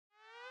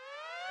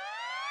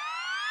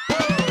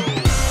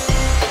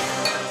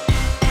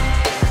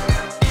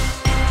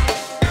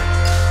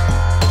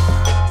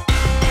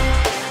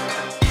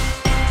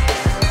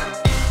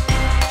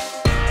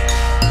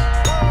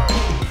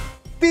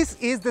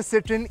is the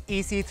Citroen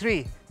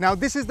eC3. Now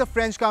this is the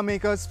French car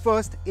maker's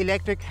first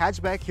electric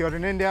hatchback here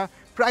in India,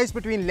 priced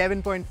between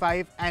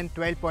 11.5 and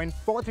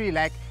 12.43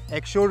 lakh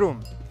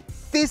ex-showroom.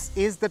 This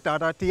is the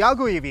Tata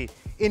Tiago EV,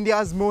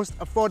 India's most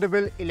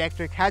affordable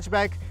electric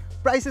hatchback,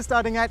 prices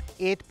starting at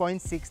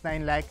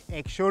 8.69 lakh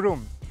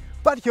ex-showroom.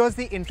 But here's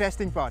the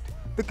interesting part.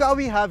 The car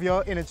we have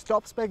here in its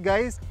top spec,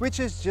 guys, which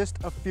is just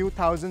a few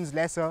thousands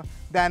lesser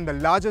than the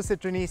larger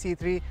Citroen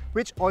eC3,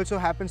 which also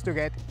happens to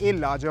get a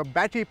larger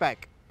battery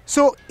pack.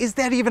 So is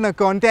there even a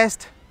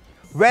contest?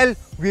 Well,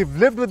 we've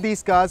lived with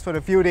these cars for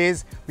a few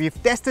days,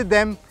 we've tested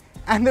them,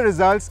 and the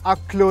results are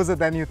closer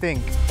than you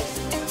think.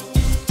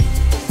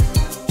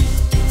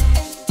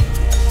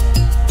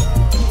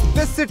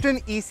 The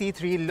Citroen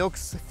eC3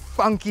 looks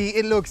funky,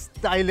 it looks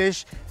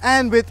stylish,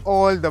 and with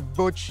all the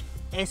butch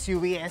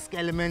SUV-esque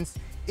elements,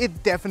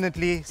 it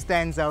definitely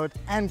stands out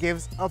and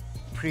gives a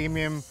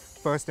premium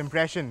first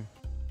impression.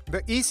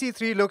 The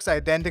eC3 looks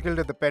identical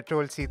to the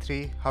petrol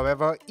C3,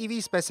 however,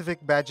 EV-specific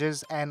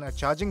badges and a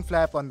charging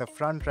flap on the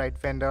front right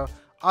fender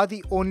are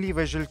the only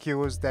visual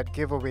cues that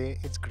give away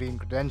its green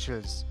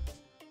credentials.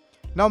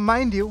 Now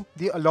mind you,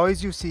 the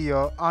alloys you see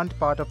here aren't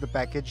part of the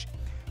package.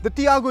 The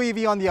Tiago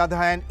EV, on the other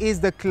hand,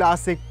 is the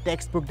classic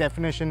textbook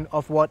definition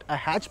of what a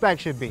hatchback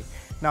should be.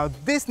 Now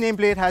this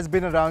nameplate has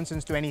been around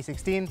since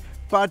 2016,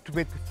 but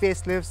with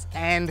facelifts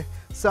and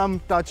some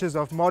touches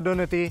of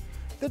modernity,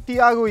 the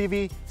Tiago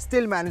EV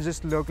still manages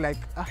to look like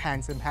a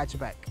handsome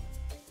hatchback.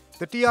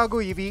 The Tiago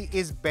EV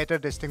is better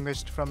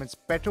distinguished from its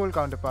petrol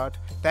counterpart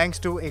thanks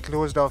to a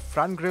closed-off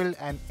front grille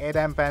and air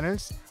dam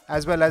panels,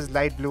 as well as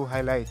light blue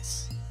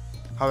highlights.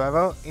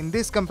 However, in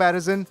this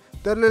comparison,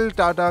 the little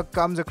Tata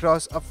comes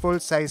across a full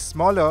size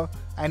smaller,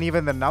 and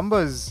even the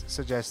numbers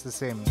suggest the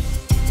same.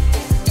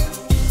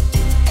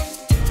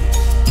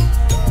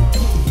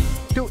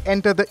 To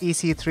enter the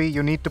eC3,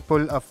 you need to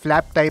pull a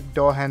flap-type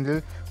door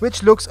handle,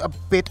 which looks a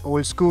bit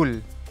old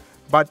school.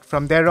 But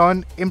from there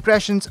on,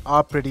 impressions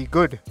are pretty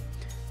good.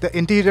 The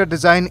interior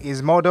design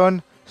is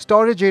modern,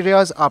 storage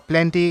areas are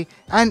plenty,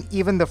 and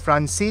even the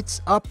front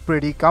seats are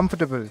pretty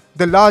comfortable.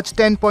 The large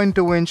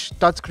 10.2-inch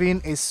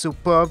touchscreen is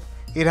superb.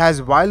 It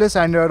has wireless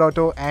Android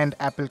Auto and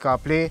Apple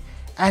CarPlay,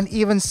 and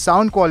even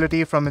sound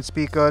quality from its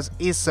speakers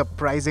is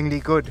surprisingly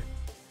good.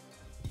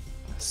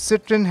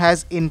 Citroen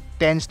has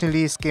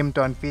intentionally skimped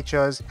on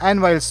features,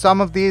 and while some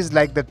of these,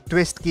 like the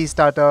twist key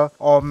starter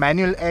or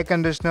manual air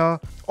conditioner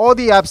or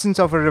the absence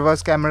of a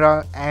reverse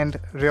camera and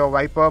rear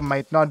wiper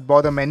might not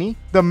bother many,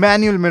 the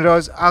manual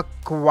mirrors are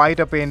quite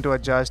a pain to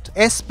adjust,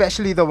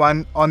 especially the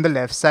one on the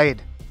left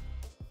side.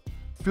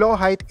 Floor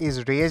height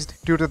is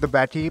raised due to the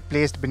battery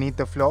placed beneath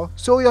the floor,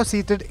 so you're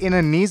seated in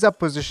a knees up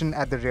position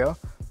at the rear.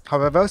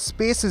 However,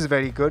 space is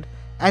very good,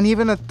 and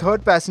even a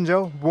third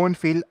passenger won't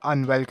feel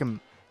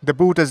unwelcome. The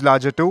boot is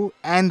larger too,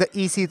 and the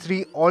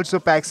eC3 also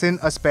packs in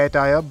a spare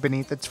tire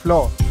beneath its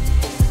floor.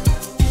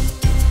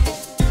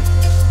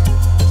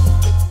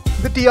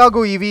 The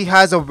Tiago EV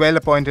has a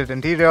well-appointed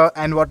interior,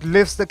 and what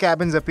lifts the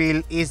cabin's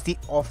appeal is the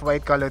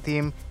off-white color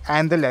theme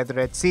and the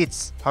leatherette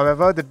seats.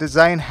 However, the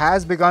design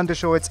has begun to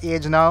show its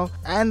age now,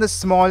 and the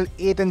small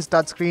 8-inch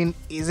touchscreen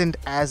isn't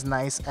as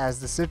nice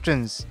as the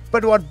Citroen's.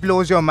 But what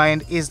blows your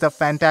mind is the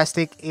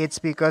fantastic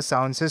 8-speaker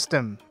sound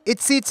system.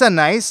 Its seats are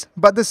nice,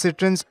 but the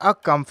Citroen's are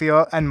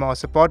comfier and more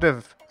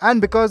supportive. And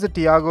because the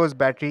Tiago's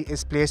battery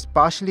is placed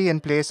partially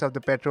in place of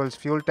the petrol's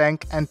fuel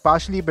tank and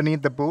partially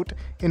beneath the boot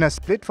in a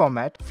split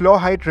format, floor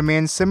height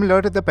remains similar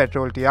to the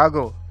petrol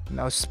Tiago.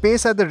 Now,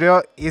 space at the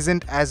rear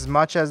isn't as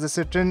much as the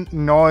Citroen,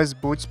 nor is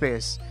boot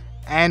space.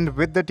 And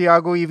with the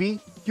Tiago EV,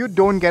 you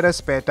don't get a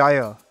spare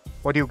tire.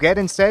 What you get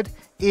instead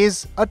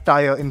is a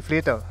tire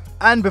inflator.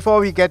 And before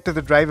we get to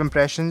the drive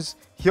impressions,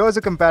 here's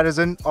a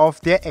comparison of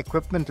their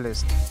equipment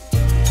list.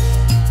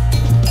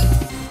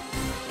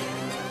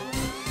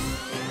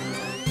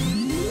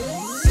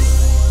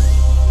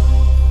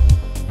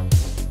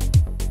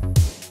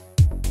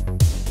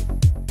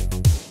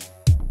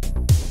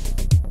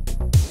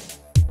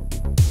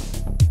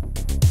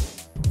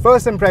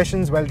 First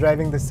impressions while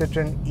driving the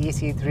Citroen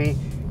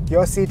eC3,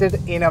 you're seated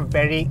in a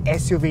very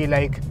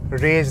SUV-like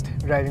raised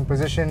driving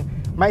position.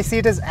 My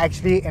seat is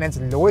actually in its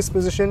lowest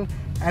position,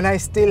 and I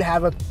still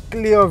have a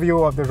clear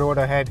view of the road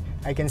ahead.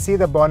 I can see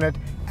the bonnet,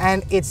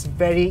 and it's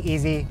very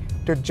easy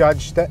to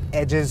judge the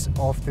edges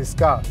of this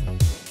car.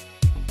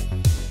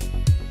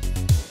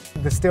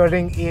 The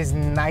steering is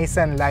nice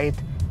and light,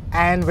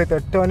 and with a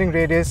turning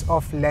radius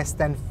of less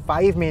than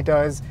 5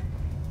 meters,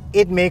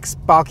 it makes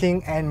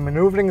parking and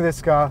maneuvering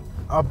this car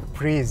a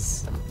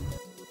breeze.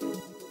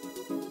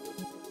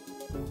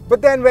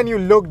 But then when you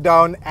look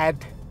down at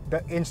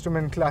the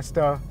instrument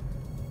cluster,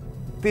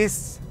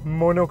 this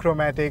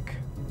monochromatic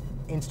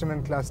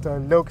instrument cluster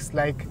looks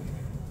like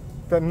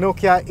the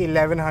Nokia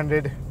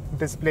 1100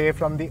 display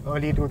from the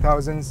early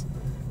 2000s.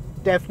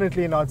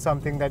 Definitely not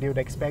something that you'd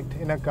expect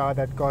in a car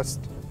that cost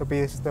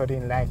rupees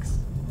 13 lakhs.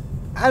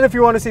 And if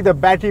you want to see the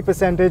battery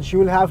percentage,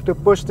 you'll have to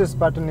push this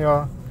button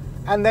here,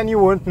 and then you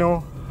won't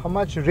know how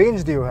much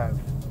range do you have.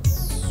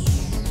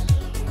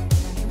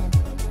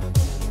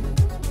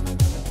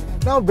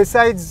 Now,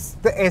 besides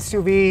the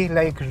SUV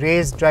like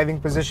raised driving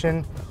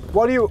position,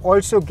 what you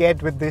also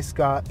get with this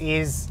car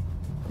is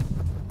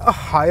a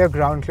higher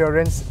ground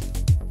clearance.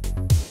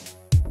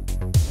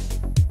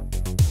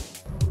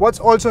 What's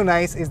also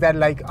nice is that,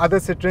 like other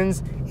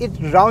Citroens, it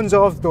rounds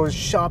off those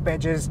sharp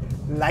edges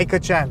like a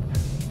champ.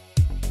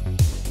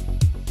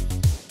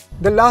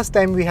 The last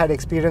time we had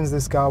experienced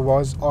this car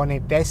was on a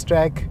test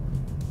track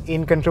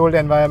in controlled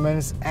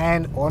environments,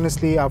 and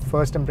honestly our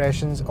first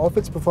impressions of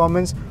its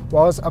performance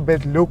was a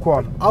bit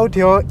lukewarm. Out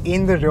here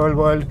in the real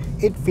world,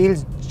 it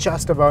feels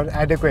just about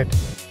adequate.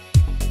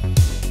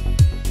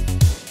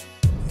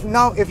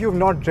 Now, if you've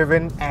not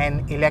driven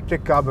an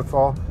electric car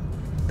before,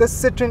 the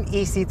Citroen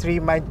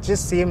eC3 might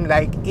just seem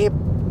like a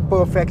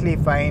perfectly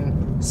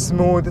fine,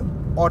 smooth,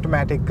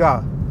 automatic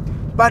car.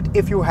 But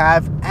if you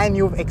have and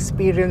you've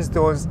experienced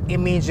those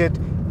immediate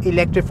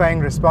electrifying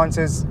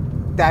responses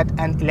that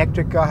an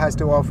electric car has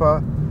to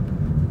offer,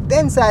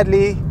 then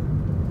sadly,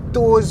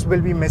 those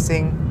will be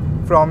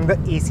missing from the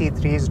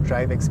eC3's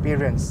drive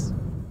experience.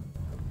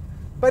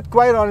 But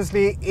quite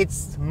honestly,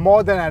 it's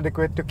more than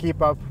adequate to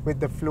keep up with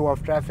the flow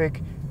of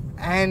traffic,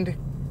 and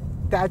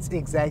that's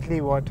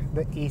exactly what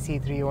the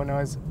eC3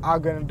 owners are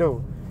going to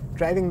do,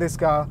 driving this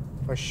car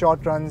for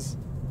short runs,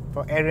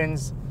 for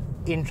errands,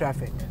 in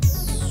traffic.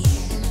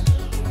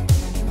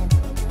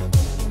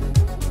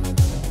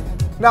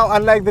 Now,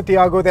 unlike the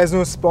Tiago, there's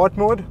no sport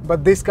mode,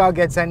 but this car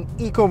gets an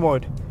eco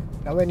mode.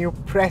 Now, when you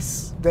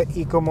press the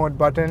eco mode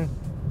button,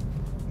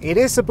 it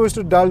is supposed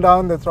to dull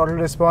down the throttle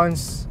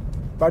response,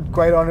 but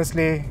quite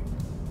honestly,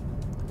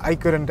 I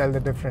couldn't tell the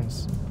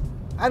difference.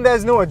 And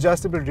there's no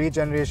adjustable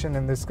regeneration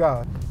in this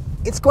car.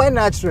 It's quite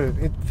natural.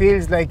 It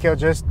feels like you're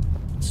just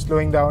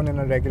slowing down in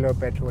a regular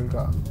petrol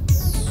car.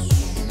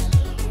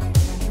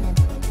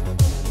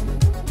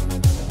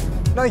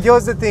 Now,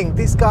 here's the thing,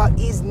 this car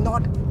is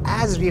not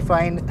as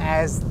refined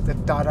as the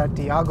Tata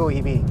Tiago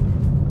EV.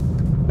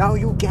 Now,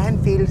 you can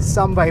feel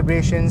some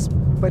vibrations,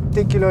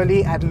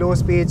 particularly at low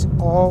speeds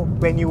or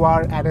when you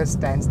are at a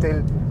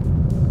standstill,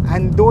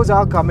 and those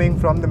are coming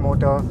from the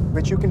motor,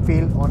 which you can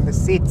feel on the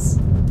seats.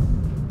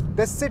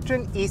 The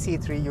Citroen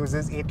eC3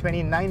 uses a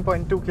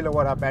 29.2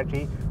 kWh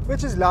battery,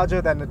 which is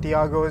larger than the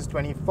Tiago's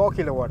 24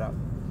 kWh.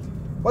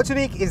 What's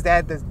unique is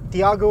that the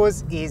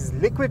Tiago's is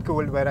liquid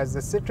cooled, whereas the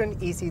Citroen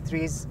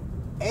eC3's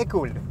air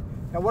cooled.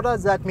 Now, what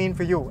does that mean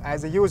for you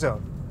as a user?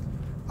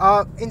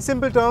 In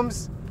simple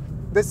terms,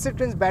 the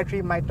Citroen's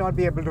battery might not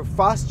be able to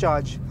fast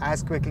charge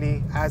as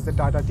quickly as the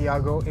Tata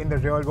Tiago in the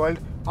real world,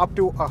 up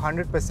to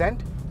 100%.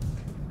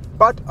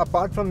 But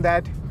apart from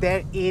that,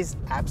 there is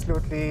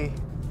absolutely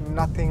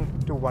nothing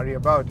to worry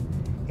about.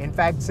 In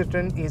fact,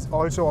 Citroen is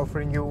also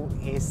offering you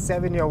a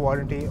 7-year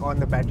warranty on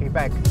the battery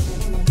pack.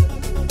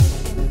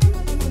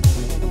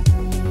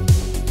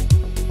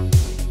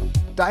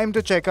 Time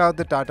to check out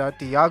the Tata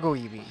Tiago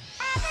EV. 1, 2,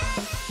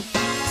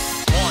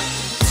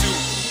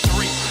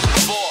 3,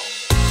 4.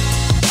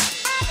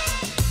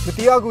 The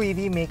Tiago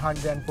EV makes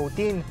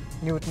 114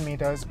 Newton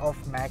meters of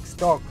max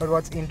torque. But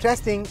what's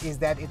interesting is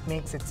that it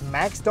makes its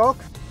max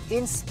torque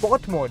in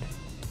sport mode,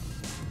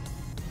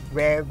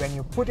 where when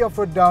you put your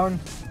foot down,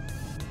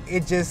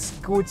 it just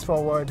scoots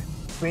forward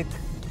with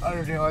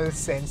a real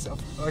sense of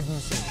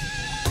urgency.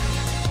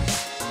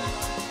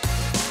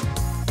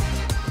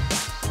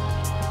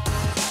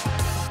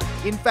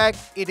 In fact,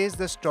 it is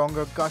the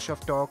stronger gush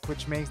of torque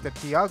which makes the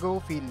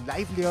Tiago feel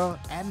livelier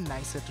and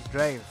nicer to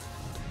drive.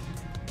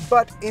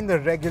 But in the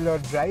regular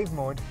drive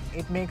mode,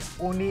 it makes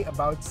only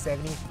about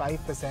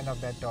 75%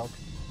 of that torque.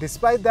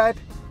 Despite that,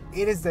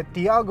 it is the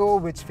Tiago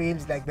which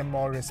feels like the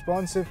more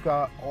responsive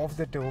car of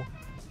the two,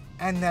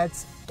 and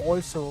that's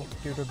also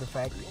due to the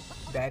fact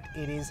that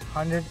it is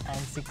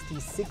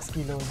 166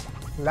 kilos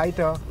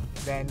lighter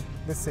than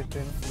the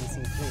Citroen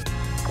eC3.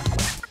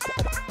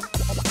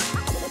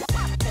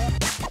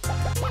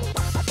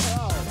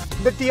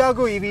 The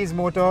Tiago EV's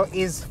motor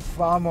is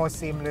far more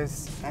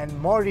seamless and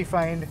more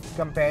refined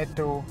compared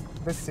to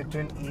the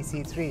Citroen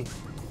eC3,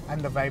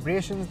 and the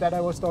vibrations that I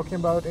was talking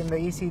about in the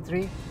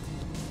eC3,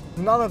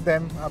 none of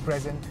them are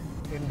present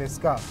in this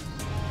car.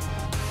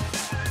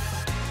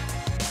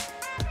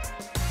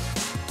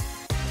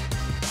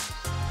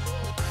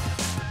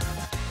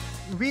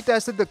 We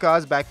tested the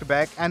cars back to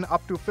back, and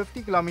up to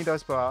 50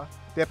 km per hour,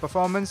 their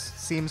performance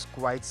seems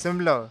quite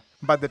similar.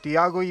 But the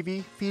Tiago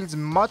EV feels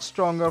much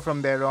stronger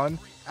from there on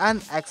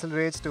and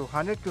accelerates to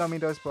 100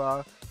 km per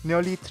hour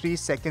nearly 3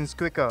 seconds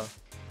quicker.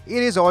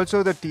 It is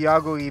also the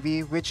Tiago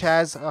EV which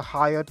has a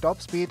higher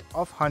top speed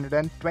of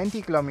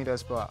 120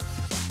 km per hour.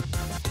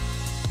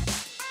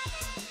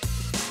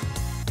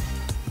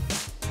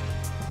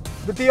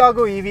 The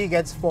Tiago EV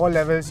gets 4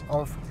 levels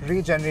of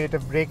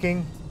regenerative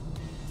braking.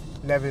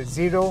 Level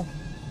 0,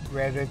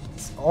 where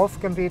it's off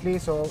completely,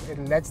 so it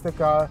lets the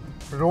car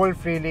roll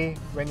freely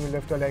when you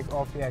lift a leg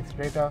off the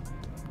accelerator.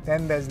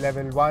 Then there's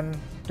level 1,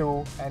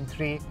 2 and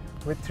 3,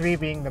 with 3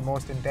 being the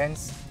most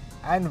intense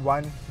and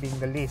 1 being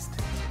the least.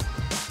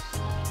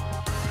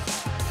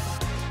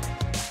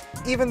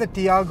 Even the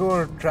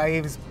Tiago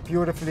drives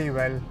beautifully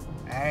well,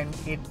 and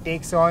it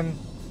takes on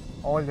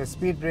all the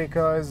speed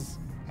breakers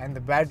and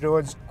the bad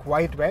roads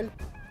quite well.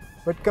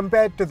 But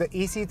compared to the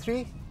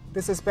eC3,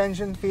 the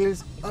suspension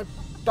feels a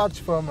touch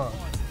firmer.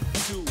 1,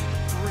 2,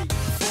 3,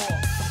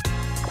 4.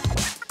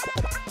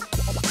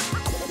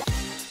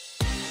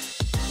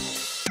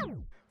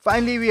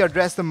 Finally, we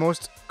address the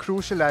most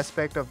crucial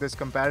aspect of this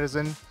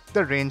comparison,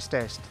 the range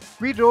test.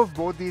 We drove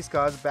both these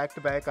cars back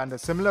to back under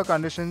similar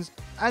conditions,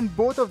 and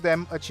both of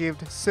them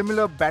achieved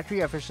similar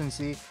battery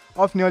efficiency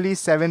of nearly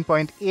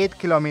 7.8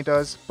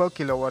 kilometers per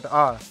kilowatt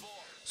hour.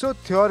 So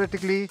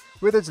theoretically,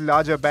 with its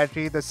larger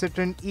battery, the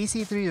Citroen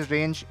eC3's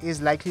range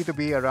is likely to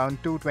be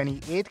around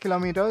 228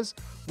 kilometers,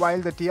 while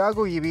the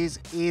Tiago EV's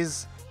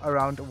is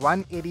around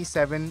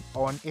 187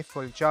 on a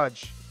full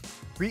charge.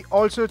 We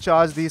also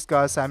charge these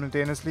cars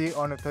simultaneously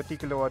on a 30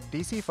 kilowatt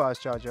DC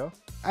fast charger,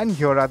 and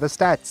here are the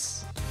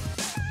stats.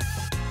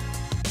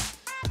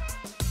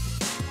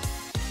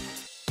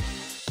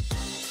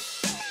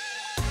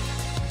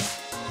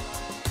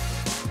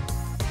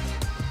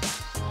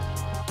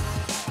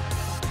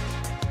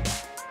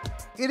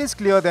 It is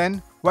clear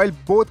then, while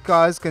both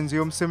cars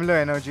consume similar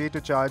energy to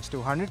charge to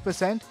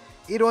 100%,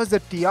 it was the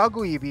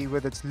Tiago EV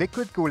with its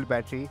liquid-cooled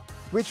battery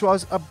which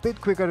was a bit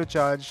quicker to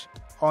charge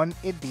on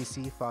a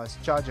DC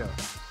fast charger.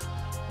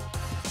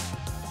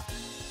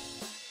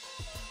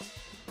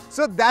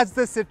 So that's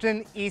the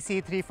Citroen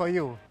eC3 for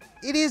you.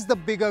 It is the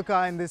bigger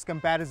car in this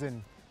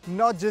comparison,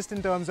 not just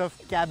in terms of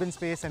cabin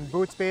space and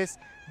boot space,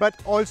 but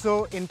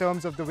also in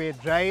terms of the way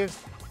it drives,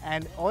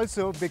 and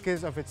also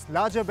because of its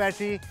larger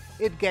battery,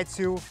 it gets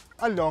you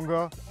a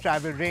longer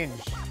travel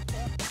range.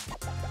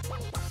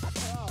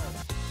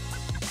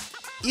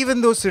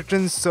 Even though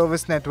Citroen's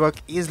service network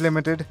is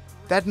limited,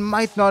 that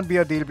might not be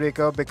a deal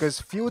breaker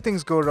because few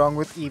things go wrong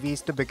with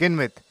EVs to begin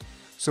with.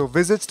 So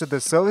visits to the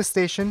service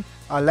station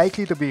are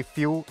likely to be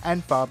few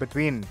and far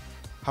between.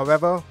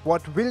 However,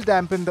 what will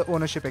dampen the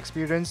ownership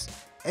experience,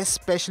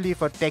 especially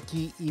for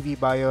techie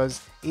EV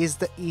buyers, is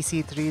the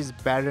eC3's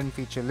barren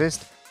feature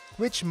list,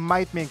 which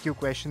might make you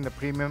question the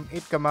premium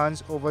it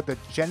commands over the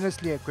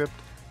generously equipped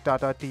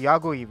Tata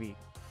Tiago EV.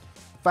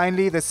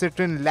 Finally, the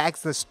Citroen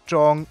lacks the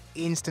strong,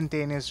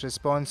 instantaneous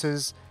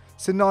responses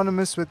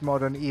synonymous with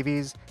modern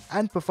EVs,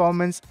 and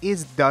performance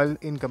is dull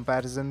in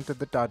comparison to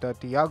the Tata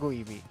Tiago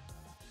EV.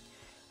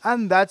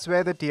 And that's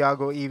where the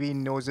Tiago EV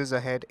noses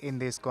ahead in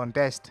this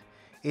contest.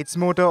 Its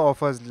motor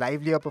offers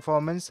livelier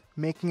performance,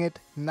 making it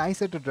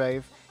nicer to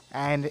drive,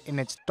 and in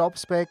its top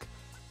spec,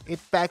 it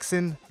packs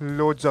in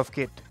loads of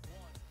kit.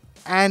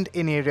 And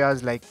in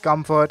areas like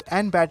comfort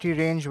and battery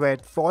range where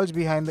it falls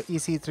behind the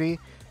eC3,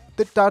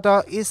 the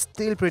Tata is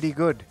still pretty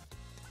good.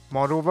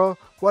 Moreover,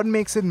 what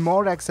makes it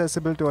more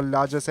accessible to a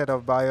larger set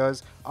of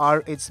buyers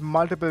are its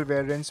multiple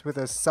variants with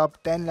a sub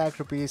 10 lakh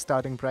rupees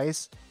starting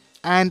price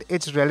and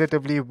its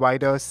relatively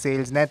wider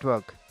sales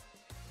network.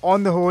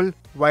 On the whole,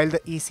 while the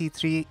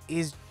eC3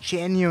 is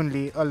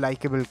genuinely a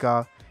likable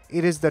car,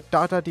 it is the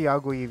Tata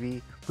Tiago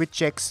EV which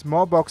checks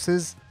more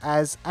boxes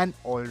as an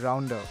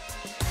all-rounder.